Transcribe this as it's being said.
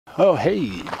Oh,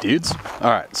 hey dudes.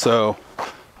 All right, so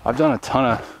I've done a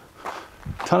ton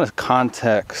of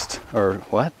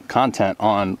content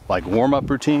on like warm-up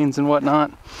routines and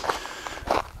whatnot,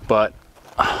 but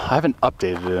I haven't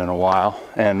updated it in a while,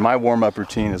 and my warm-up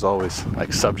routine is always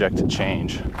like subject to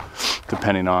change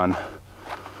depending on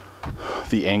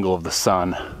the angle of the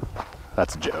sun.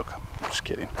 That's a joke, I'm just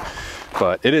kidding,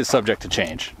 but it is subject to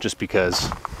change just because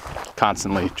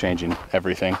constantly changing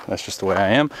everything. That's just the way I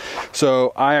am.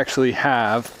 So I actually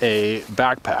have a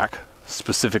backpack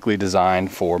specifically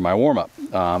designed for my warm-up,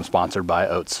 sponsored by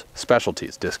Oates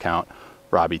Specialties. Discount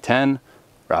Robby 10,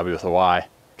 Robby with a Y,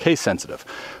 case sensitive.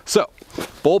 So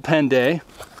bullpen day,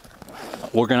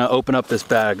 we're gonna open up this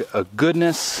bag of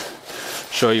goodness,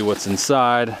 show you what's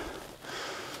inside.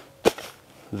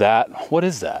 What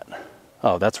is that?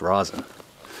 Oh, that's rosin.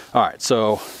 All right,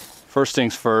 so first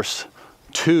things first,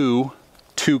 two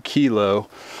 2-kilo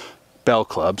bell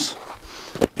clubs,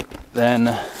 then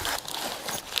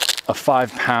a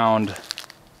 5-pound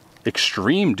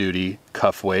extreme duty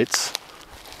cuff weights,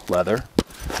 leather.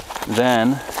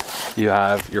 Then you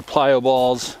have your Plyo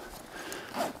balls,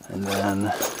 and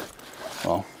then,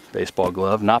 well, baseball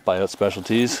glove, not by Oates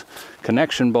Specialties,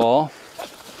 connection ball,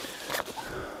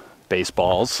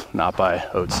 baseballs, not by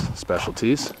Oates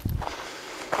Specialties,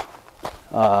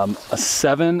 a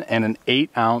 7 and an 8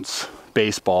 ounce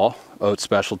baseball, Oates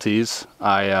Specialties.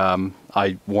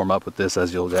 I warm up with this,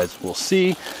 as you guys will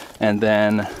see, and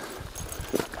then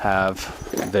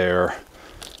have their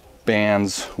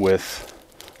bands with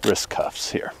wrist cuffs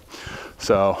here.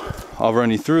 So I'll run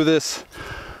you through this.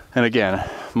 And again,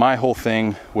 my whole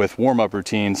thing with warm-up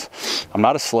routines, I'm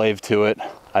not a slave to it.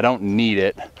 I don't need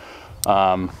it,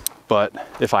 but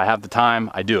if I have the time,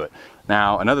 I do it.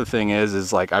 Now, another thing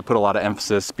is like I put a lot of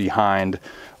emphasis behind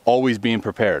always being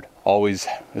prepared, always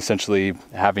essentially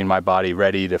having my body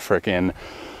ready to frickin'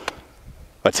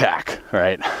 attack,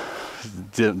 right?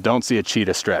 Don't see a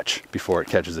cheetah stretch before it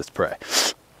catches its prey.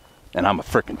 And I'm a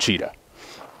frickin' cheetah.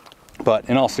 But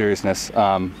in all seriousness,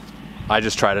 I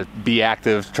just try to be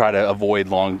active, try to avoid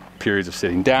long periods of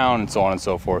sitting down and so on and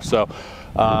so forth. So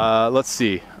let's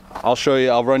see.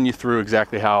 I'll run you through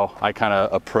exactly how I kind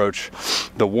of approach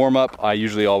the warm-up. I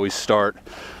usually always start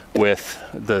with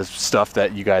the stuff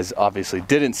that you guys obviously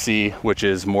didn't see, which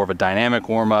is more of a dynamic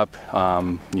warm-up,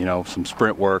 you know, some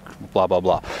sprint work, blah, blah,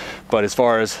 blah. But as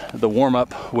far as the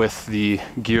warm-up with the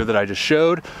gear that I just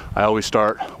showed, I always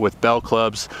start with bell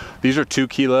clubs. These are 2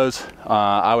 kilos.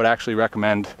 I would actually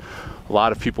recommend a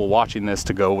lot of people watching this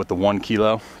to go with the 1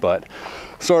 kilo, but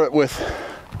start it with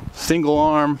single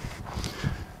arm,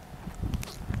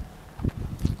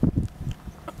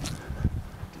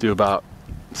 do about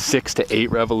 6 to 8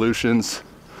 revolutions,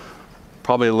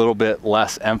 probably a little bit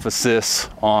less emphasis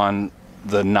on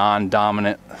the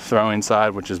non-dominant throwing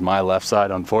side, which is my left side,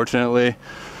 unfortunately.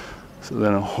 So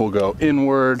then we'll go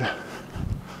inward,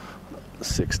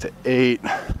 6 to 8.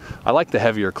 I like the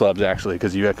heavier clubs actually,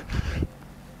 because you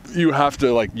have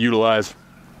to like utilize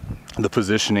the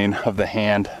positioning of the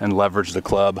hand and leverage the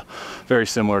club, very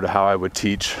similar to how I would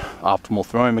teach optimal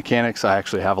throwing mechanics. I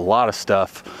actually have a lot of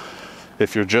stuff.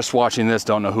 If you're just watching this,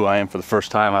 don't know who I am for the first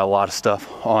time, I have a lot of stuff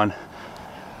on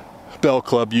bell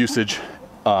club usage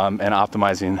and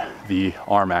optimizing the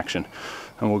arm action.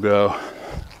 And we'll go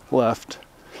left.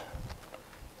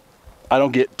 I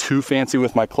don't get too fancy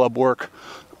with my club work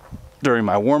during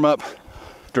my warm-up,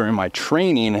 during my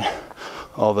training,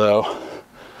 although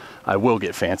I will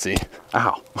get fancy.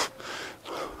 Ow.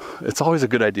 It's always a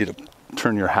good idea to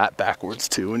turn your hat backwards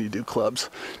too when you do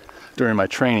clubs. During my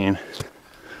training,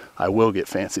 I will get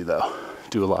fancy though.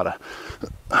 Do a lot of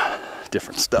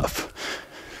different stuff.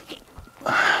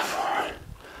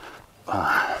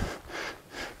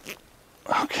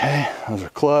 Okay, those are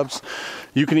clubs.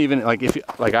 You can even, like,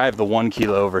 I have the 1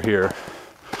 kilo over here,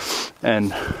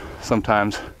 and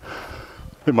sometimes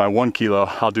in my 1 kilo,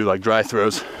 I'll do like dry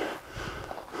throws,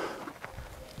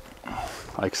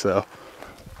 like so.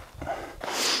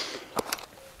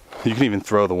 You can even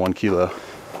throw the 1 kilo.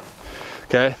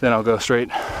 Okay, then I'll go straight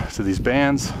to these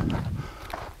bands.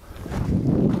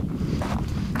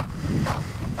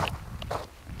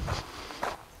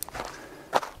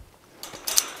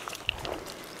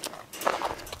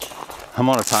 I'm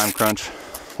on a time crunch,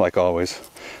 like always,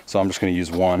 so I'm just gonna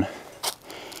use one.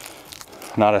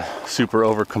 Not a super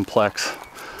over complex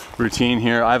routine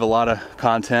here. I have a lot of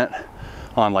content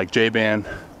on like J-band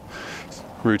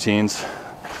routines.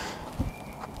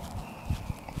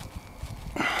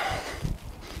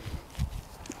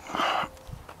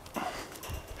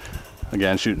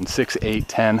 Again, shooting 6, 8,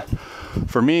 10.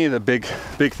 For me, the big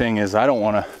thing is I don't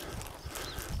want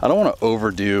to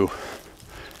overdo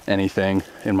anything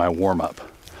in my warm-up.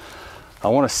 I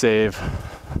want to save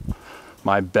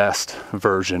my best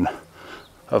version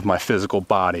of my physical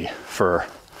body for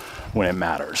when it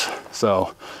matters.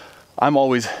 So I'm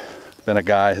always been a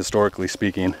guy, historically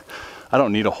speaking, I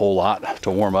don't need a whole lot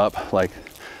to warm up. Like,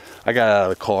 I got out of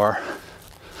the car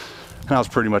and I was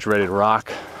pretty much ready to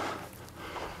rock.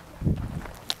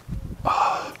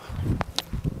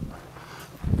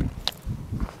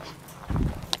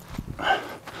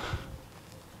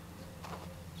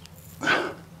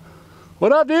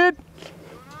 What up, dude?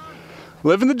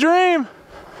 Living the dream.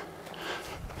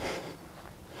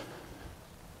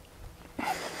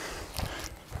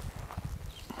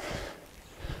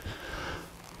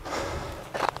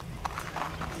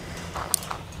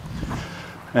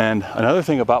 And another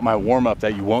thing about my warm-up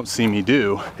that you won't see me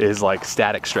do is like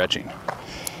static stretching.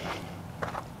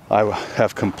 I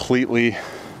have completely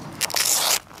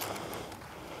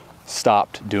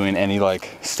stopped doing any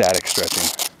like static stretching.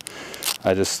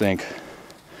 I just think,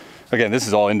 again, this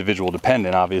is all individual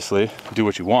dependent, obviously. Do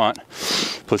what you want.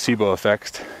 Placebo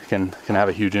effect can have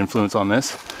a huge influence on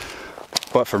this.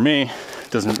 But for me,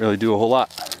 it doesn't really do a whole lot.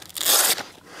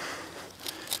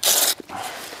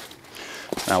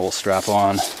 Now we'll strap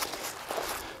on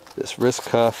this wrist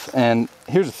cuff. And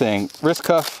here's the thing, wrist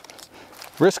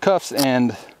cuffs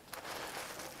and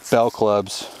bell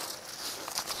clubs,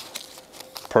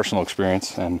 personal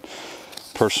experience and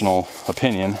personal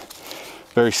opinion,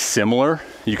 very similar.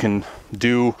 You can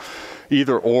do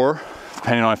either or,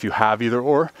 depending on if you have either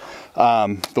or.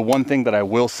 The one thing that I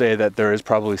will say that there is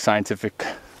probably scientific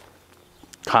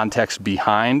context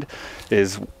behind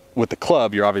is with the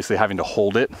club, you're obviously having to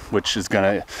hold it, which is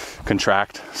gonna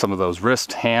contract some of those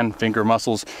wrist, hand, finger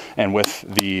muscles. And with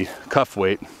the cuff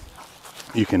weight,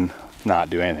 you can not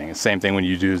do anything. It's the same thing when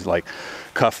you do like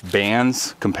cuff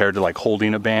bands compared to like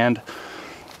holding a band.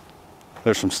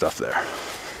 There's some stuff there.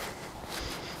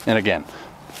 And again,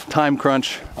 time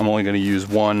crunch, I'm only gonna use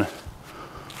one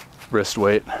wrist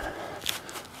weight.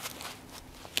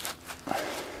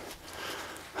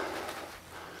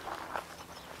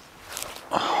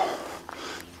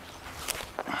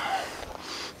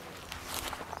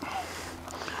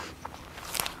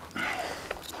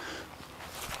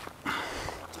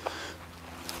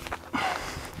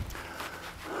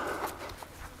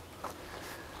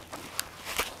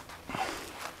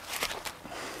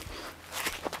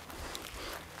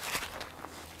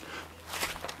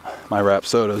 My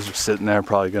Rapsodo's just sitting there,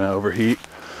 probably gonna overheat.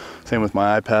 Same with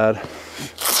my iPad.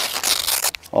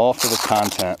 All for the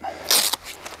content.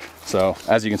 So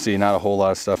as you can see, not a whole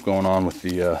lot of stuff going on with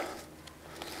the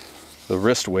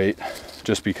wrist weight,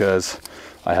 just because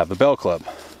I have the bell club.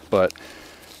 But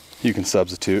you can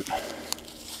substitute,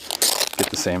 get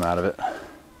the same out of it.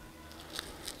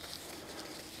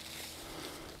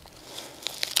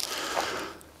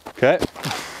 Okay,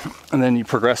 and then you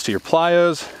progress to your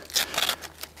plyos.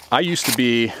 I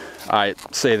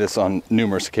say this on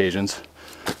numerous occasions,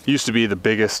 used to be the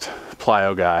biggest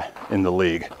plyo guy in the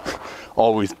league.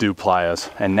 Always do plyos.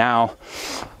 And now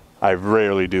I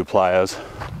rarely do plyos,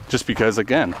 just because,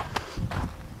 again,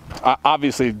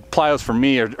 obviously plyos for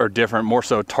me are different, more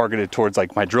so targeted towards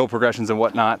like my drill progressions and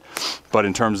whatnot. But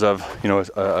in terms of, you know,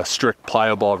 a strict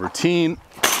plyo ball routine,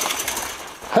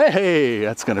 hey,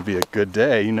 that's gonna be a good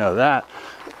day, you know that.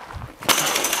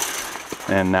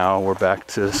 And now we're back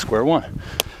to square one.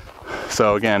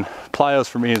 So again, plyos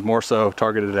for me is more so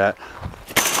targeted at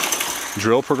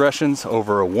drill progressions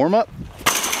over a warm-up.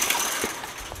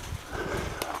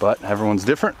 But everyone's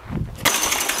different.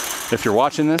 If you're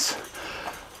watching this,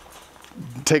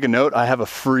 take a note, I have a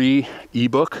free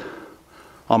ebook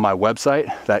on my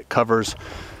website that covers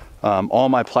all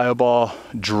my plyo ball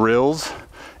drills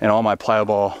and all my plyo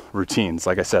ball routines.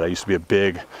 Like I said, I used to be a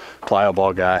big plyo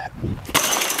ball guy.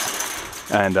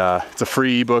 And it's a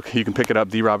free ebook. You can pick it up,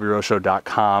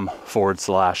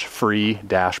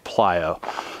 therobbyroshow.com/free-plyo.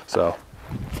 So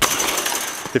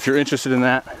if you're interested in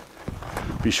that,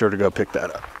 be sure to go pick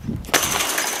that up.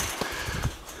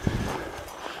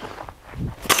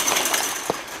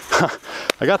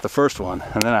 I got the first one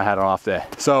and then I had an off day.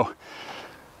 So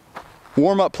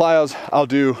warm-up plyos, I'll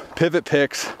do pivot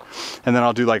picks, and then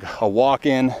I'll do like a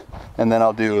walk-in, and then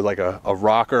I'll do like a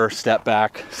rocker, step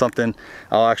back, something.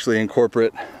 I'll actually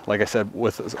incorporate, like I said,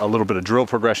 with a little bit of drill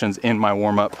progressions in my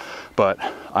warm-up, but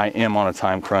I am on a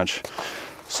time crunch.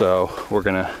 So we're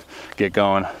gonna get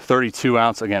going. 32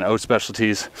 ounce, again, Oates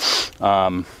Specialties.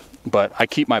 But I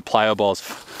keep my plyo balls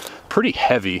pretty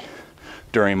heavy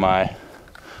during my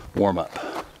warm-up.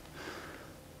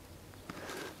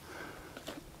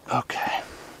 Okay.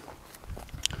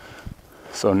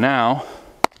 So now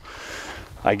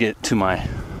I get to my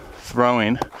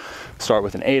throwing, start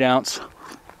with an 8 ounce.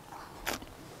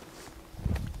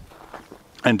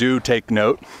 And do take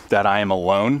note that I am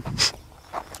alone.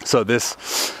 So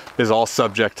this is all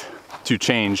subject to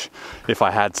change if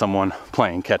I had someone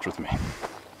playing catch with me.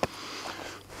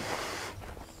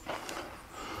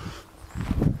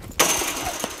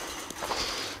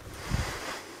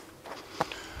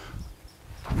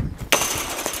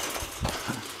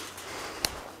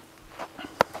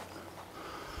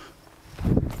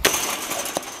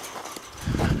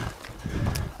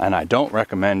 And I don't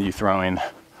recommend you throwing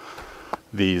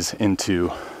these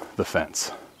into the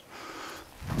fence.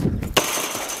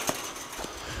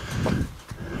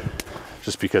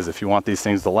 Just because if you want these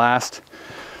things to last,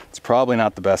 it's probably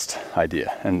not the best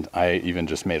idea. And I even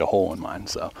just made a hole in mine,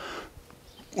 so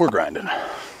we're grinding.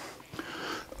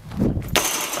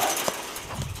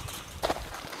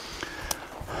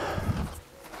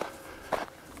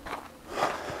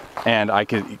 And I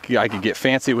could get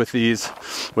fancy with these,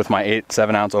 with my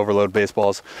 7 ounce overload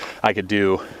baseballs. I could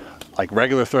do like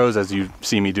regular throws as you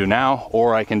see me do now,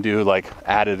 or I can do like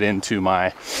added into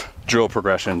my drill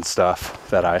progression stuff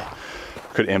that I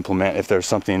could implement if there's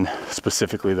something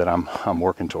specifically that I'm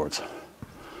working towards.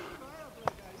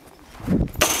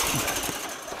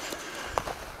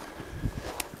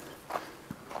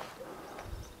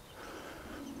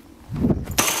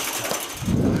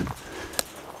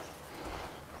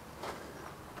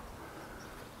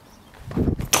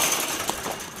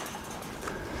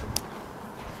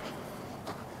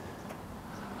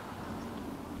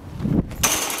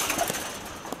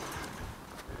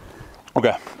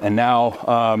 Okay, and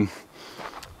now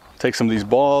take some of these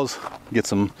balls, get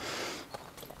some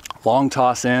long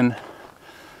toss in.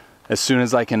 As soon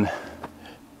as I can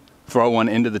throw one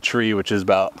into the tree, which is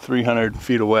about 300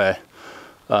 feet away,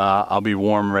 I'll be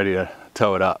warm, ready to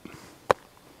tow it up.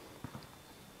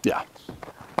 Yeah,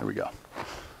 there we go.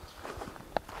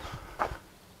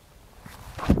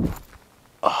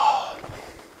 Oh.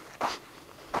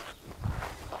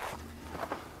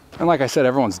 And like I said,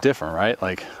 everyone's different, right?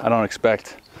 Like, I don't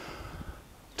expect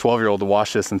a 12-year-old to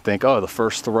watch this and think, oh, the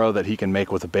first throw that he can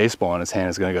make with a baseball in his hand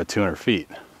is going to go 200 feet.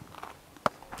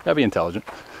 Gotta be intelligent.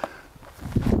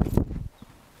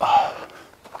 Oh.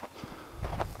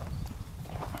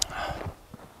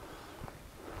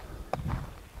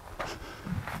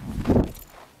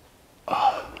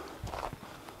 Oh.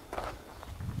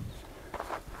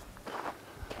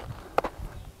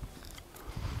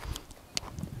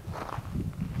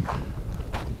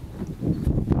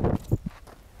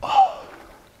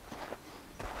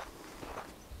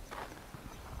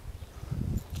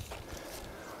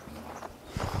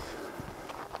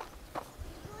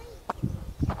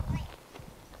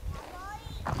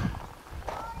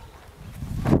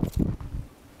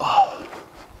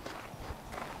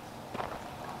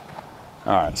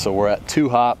 All right, so we're at 2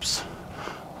 hops.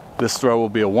 This throw will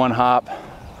be a 1 hop.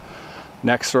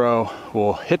 Next throw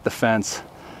will hit the fence,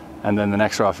 and then the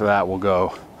next throw after that will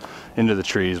go into the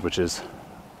trees, which is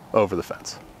over the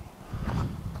fence.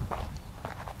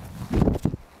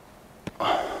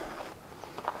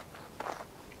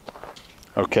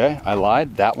 Okay, I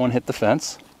lied. That one hit the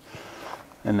fence.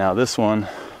 And now this one,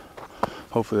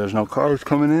 hopefully there's no cars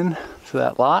coming in to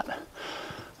that lot.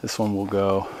 This one will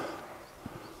go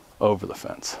over the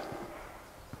fence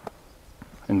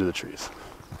into the trees.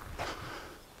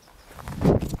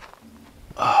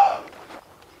 Oh.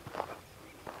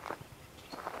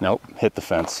 Nope, hit the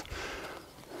fence.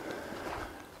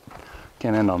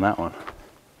 Can't end on that one.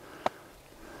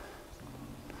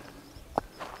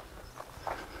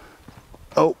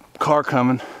 Oh, car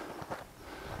coming.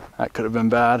 That could have been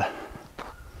bad.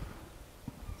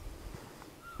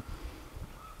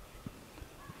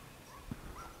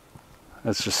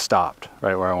 It's just stopped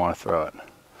right where I want to throw it.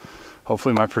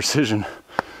 Hopefully my precision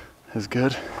is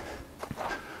good.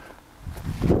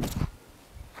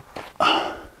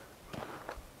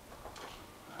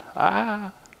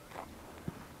 Ah.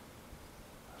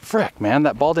 Frick, man,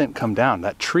 that ball didn't come down.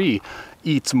 That tree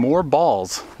eats more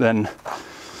balls than...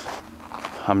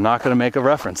 I'm not going to make a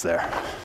reference there.